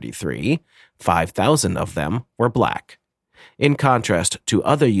 1933, 5,000 of them were black. In contrast to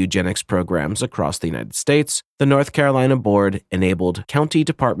other eugenics programs across the United States, the North Carolina Board enabled county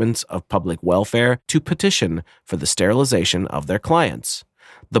departments of public welfare to petition for the sterilization of their clients.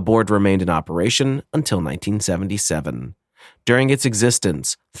 The board remained in operation until 1977. During its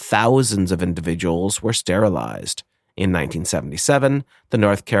existence, thousands of individuals were sterilized. In 1977, the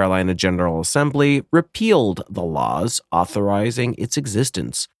North Carolina General Assembly repealed the laws authorizing its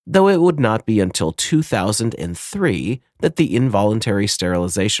existence, though it would not be until 2003 that the involuntary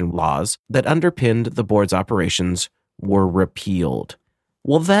sterilization laws that underpinned the board's operations were repealed.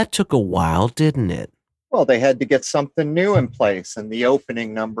 Well, that took a while, didn't it? Well, they had to get something new in place. And the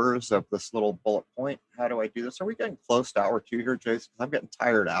opening numbers of this little bullet point, how do I do this? Are we getting close to hour 2 here, Jason? I'm getting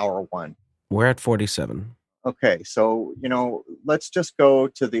tired of hour 1. We're at 47. Okay, so, let's just go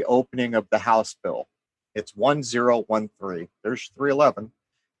to the opening of the House bill. It's 1013. There's 311.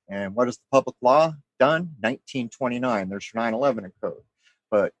 And what is the public law done? 1929. There's 911 in code.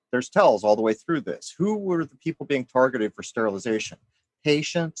 But there's tells all the way through this. Who were the people being targeted for sterilization?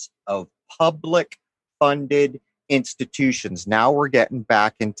 Patients of public funded institutions. Now we're getting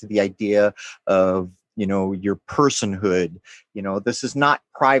back into the idea of your personhood. This is not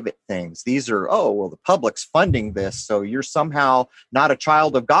private things. These are, the public's funding this, so you're somehow not a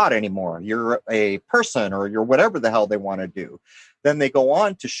child of God anymore. You're a person, or you're whatever the hell they want to do. Then they go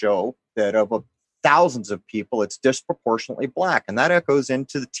on to show that of thousands of people, it's disproportionately black. And that echoes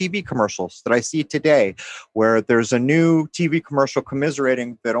into the TV commercials that I see today, where there's a new TV commercial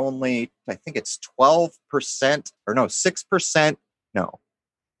commiserating that only, I think it's 12%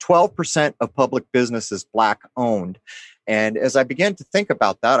 12% of public business is black owned. And as I began to think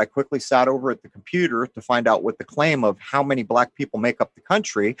about that, I quickly sat over at the computer to find out what the claim of how many black people make up the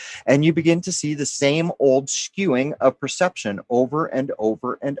country. And you begin to see the same old skewing of perception over and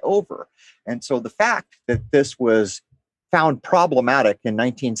over and over. And so the fact that this was found problematic in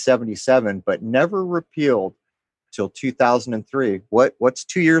 1977, but never repealed till 2003. What's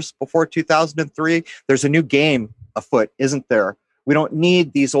 2 years before 2003? There's a new game afoot, isn't there? We don't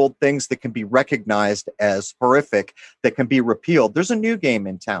need these old things that can be recognized as horrific, that can be repealed. There's a new game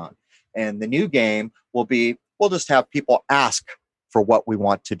in town. And the new game will be, we'll just have people ask for what we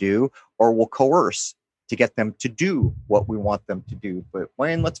want to do, or we'll coerce to get them to do what we want them to do. But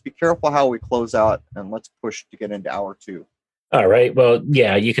Wayne, let's be careful how we close out, and let's push to get into hour 2. All right. Well,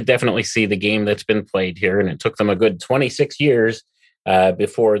 yeah, you could definitely see the game that's been played here. And it took them a good 26 years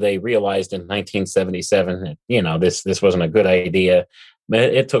before they realized in 1977 that, this wasn't a good idea.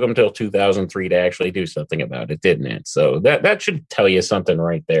 It took them till 2003 to actually do something about it, didn't it? So that should tell you something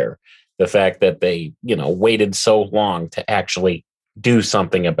right there. The fact that they, waited so long to actually do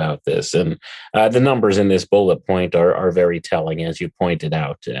something about this. And the numbers in this bullet point are very telling, as you pointed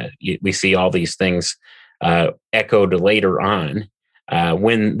out. We see all these things echoed later on.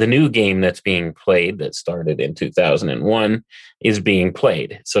 When the new game that's being played, that started in 2001, is being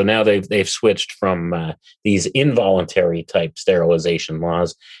played. So now they've switched from these involuntary type sterilization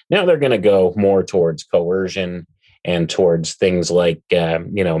laws. Now they're going to go more towards coercion and towards things like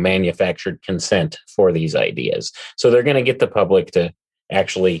manufactured consent for these ideas. So they're going to get the public to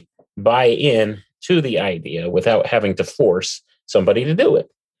actually buy in to the idea without having to force somebody to do it.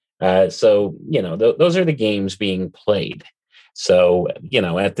 Those are the games being played. So,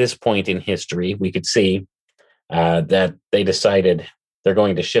 at this point in history, we could see that they decided they're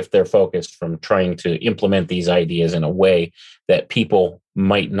going to shift their focus from trying to implement these ideas in a way that people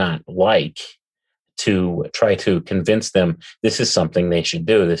might not like, to try to convince them this is something they should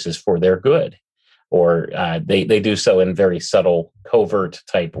do. This is for their good. Or they do so in very subtle, covert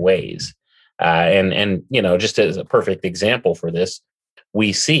type ways. And just as a perfect example for this,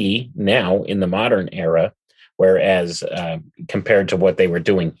 we see now in the modern era, whereas compared to what they were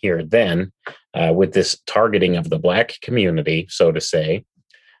doing here then, with this targeting of the black community, so to say,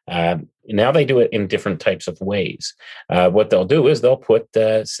 now they do it in different types of ways. What they'll do is they'll put,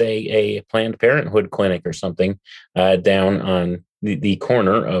 say, a Planned Parenthood clinic or something down on the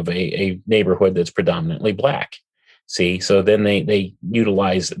corner of a neighborhood that's predominantly black. See, so then they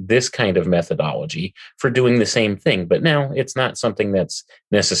utilize this kind of methodology for doing the same thing. But now it's not something that's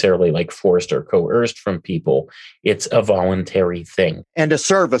necessarily like forced or coerced from people. It's a voluntary thing. And a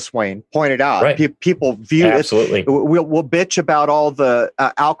service, Wayne pointed out. Right. People view Absolutely. We'll bitch about all the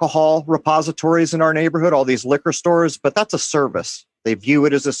alcohol repositories in our neighborhood, all these liquor stores, but that's a service. They view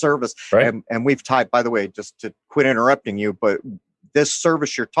it as a service. Right. And we've tied, by the way, just to quit interrupting you, but this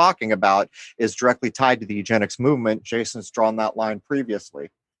service you're talking about is directly tied to the eugenics movement. Jason's drawn that line previously.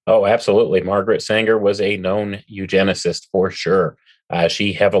 Oh, absolutely. Margaret Sanger was a known eugenicist for sure.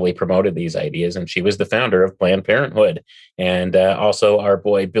 She heavily promoted these ideas, and she was the founder of Planned Parenthood. And also our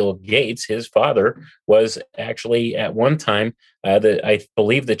boy Bill Gates, his father, was actually at one time, I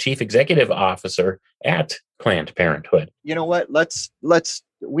believe, the chief executive officer at Planned Parenthood. You know what?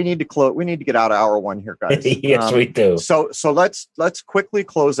 We need to close. We need to get out of hour one here, guys. Yes, we do. So let's quickly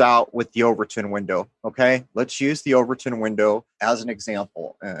close out with the Overton window. Okay, let's use the Overton window as an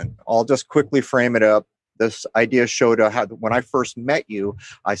example, and I'll just quickly frame it up. This idea showed how when I first met you,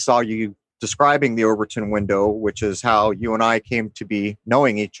 I saw you describing the Overton window, which is how you and I came to be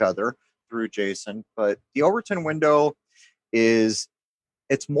knowing each other through Jason. But the Overton window it's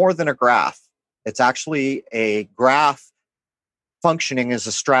more than a graph. It's actually a graph functioning as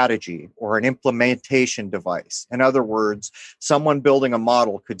a strategy or an implementation device. In other words, someone building a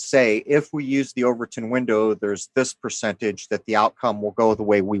model could say, if we use the Overton window, there's this percentage that the outcome will go the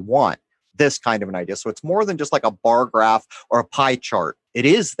way we want. This kind of an idea. So it's more than just like a bar graph or a pie chart. It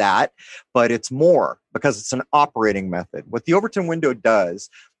is that, but it's more because it's an operating method. What the Overton window does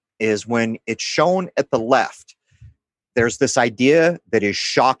is when it's shown at the left, there's this idea that is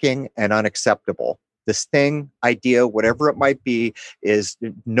shocking and unacceptable. This idea, whatever it might be, is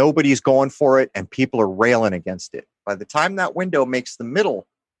nobody's going for it and people are railing against it. By the time that window makes the middle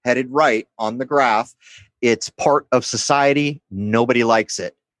headed right on the graph, it's part of society. Nobody likes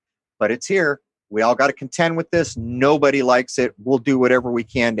it, but it's here. We all got to contend with this. Nobody likes it. We'll do whatever we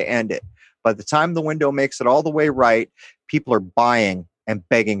can to end it. By the time the window makes it all the way right, people are buying and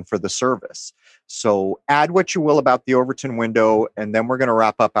begging for the service. So add what you will about the Overton window, and then we're going to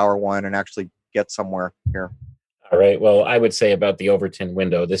wrap up hour one and actually get somewhere here. All right. Well, I would say about the Overton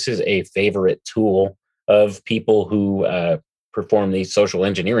window, this is a favorite tool of people who perform these social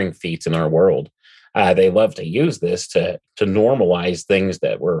engineering feats in our world. They love to use this to normalize things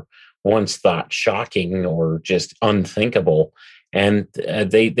that were once thought shocking or just unthinkable, and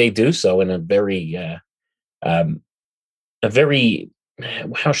they do so in a very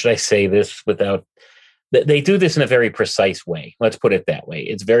how should I say this without. They do this in a very precise way. Let's put it that way.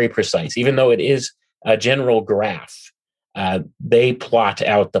 It's very precise. Even though it is a general graph, they plot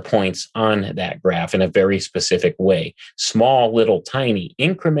out the points on that graph in a very specific way. Small, little, tiny,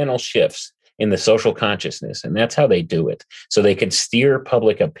 incremental shifts in the social consciousness. And that's how they do it. So they can steer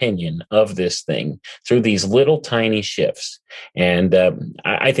public opinion of this thing through these little tiny shifts. And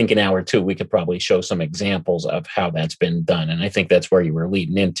I think in hour two, we could probably show some examples of how that's been done. And I think that's where you were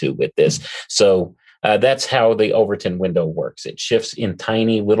leading into with this. So that's how the Overton window works. It shifts in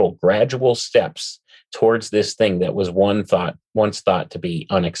tiny little gradual steps towards this thing that was once thought to be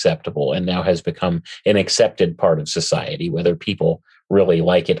unacceptable and now has become an accepted part of society, whether people really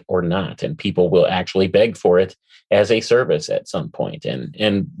like it or not. And people will actually beg for it as a service at some point. And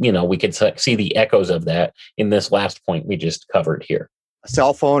we could see the echoes of that in this last point we just covered here. A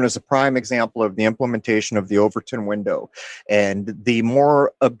cell phone is a prime example of the implementation of the Overton window. And the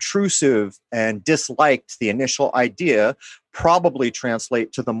more obtrusive and disliked the initial idea probably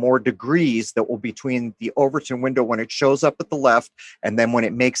translate to the more degrees that will be between the Overton window when it shows up at the left and then when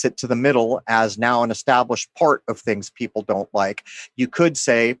it makes it to the middle as now an established part of things people don't like. You could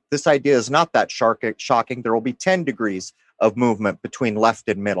say this idea is not that shocking. There will be 10 degrees of movement between left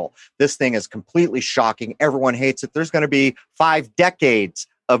and middle. This thing is completely shocking. Everyone hates it. There's going to be 5 decades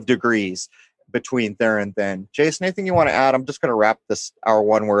of degrees between there and then. Jason, anything you want to add? I'm just going to wrap this hour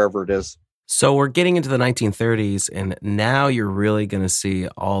one wherever it is. So we're getting into the 1930s, and now you're really going to see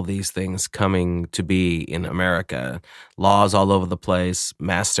all these things coming to be in America. Laws all over the place,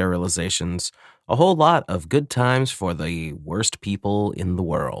 mass sterilizations, a whole lot of good times for the worst people in the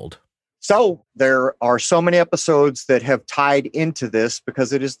world. So there are so many episodes that have tied into this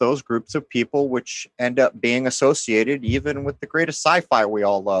because it is those groups of people which end up being associated even with the greatest sci-fi we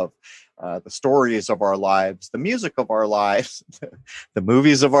all love. The stories of our lives, the music of our lives, the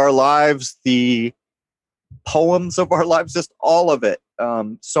movies of our lives, the poems of our lives, just all of it.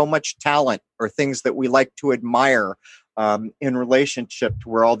 So much talent or things that we like to admire in relationship to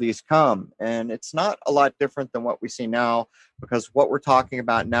where all these come. And it's not a lot different than what we see now, because what we're talking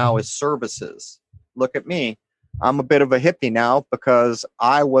about now is services. Look at me. I'm a bit of a hippie now because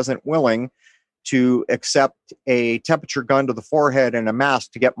I wasn't willing to accept a temperature gun to the forehead and a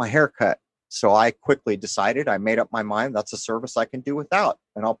mask to get my hair cut. So I quickly decided, I made up my mind, that's a service I can do without,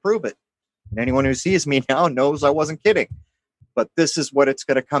 and I'll prove it. And anyone who sees me now knows I wasn't kidding. But this is what it's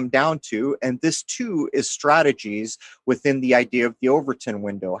going to come down to. And this too is strategies within the idea of the Overton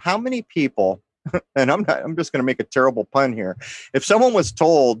window. How many people, and I'm just going to make a terrible pun here. If someone was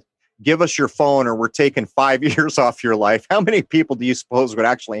told, give us your phone or we're taking 5 years off your life, how many people do you suppose would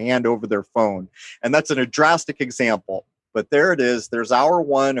actually hand over their phone? And that's a drastic example. But there it is. There's hour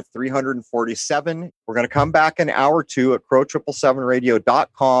 1 of 347. We're going to come back in hour 2 at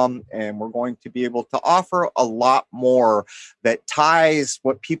crow777radio.com, and we're going to be able to offer a lot more that ties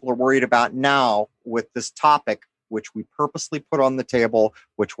what people are worried about now with this topic, which we purposely put on the table,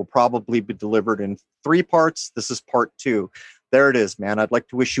 which will probably be delivered in 3 parts. This is part 2. There it is, man. I'd like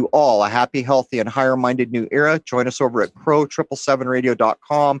to wish you all a happy, healthy, and higher-minded new era. Join us over at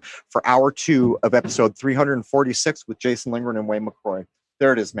crow777radio.com for hour 2 of episode 346 with Jason Lingren and Wayne McCroy.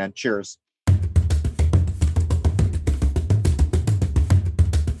 There it is, man. Cheers.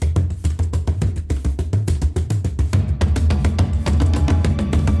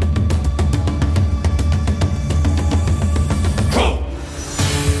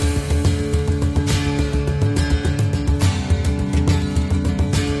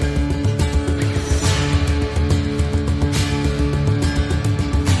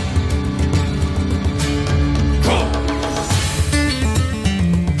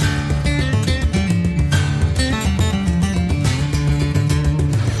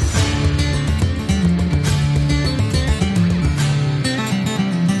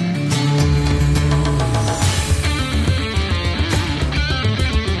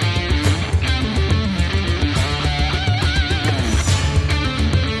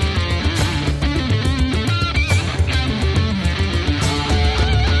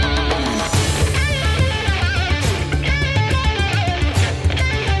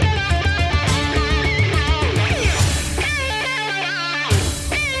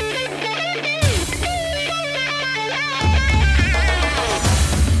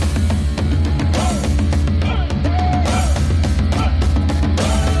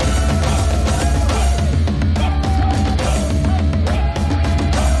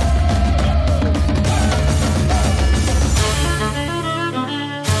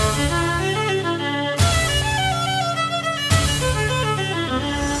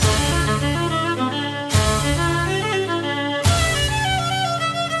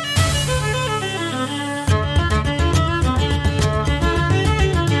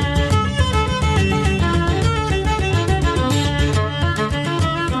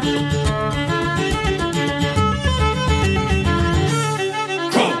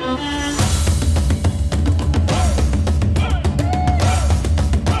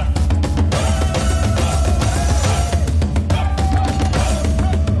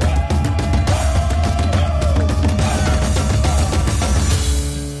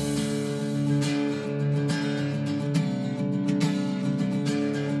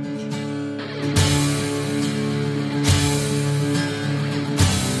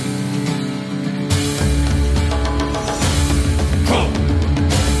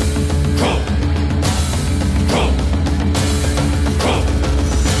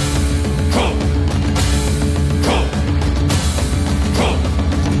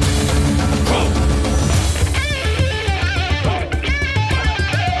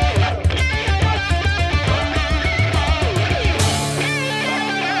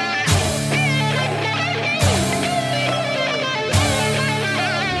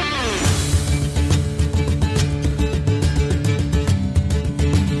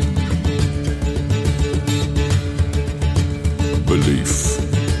 Belief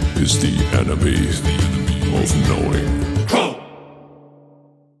is the enemy of knowing.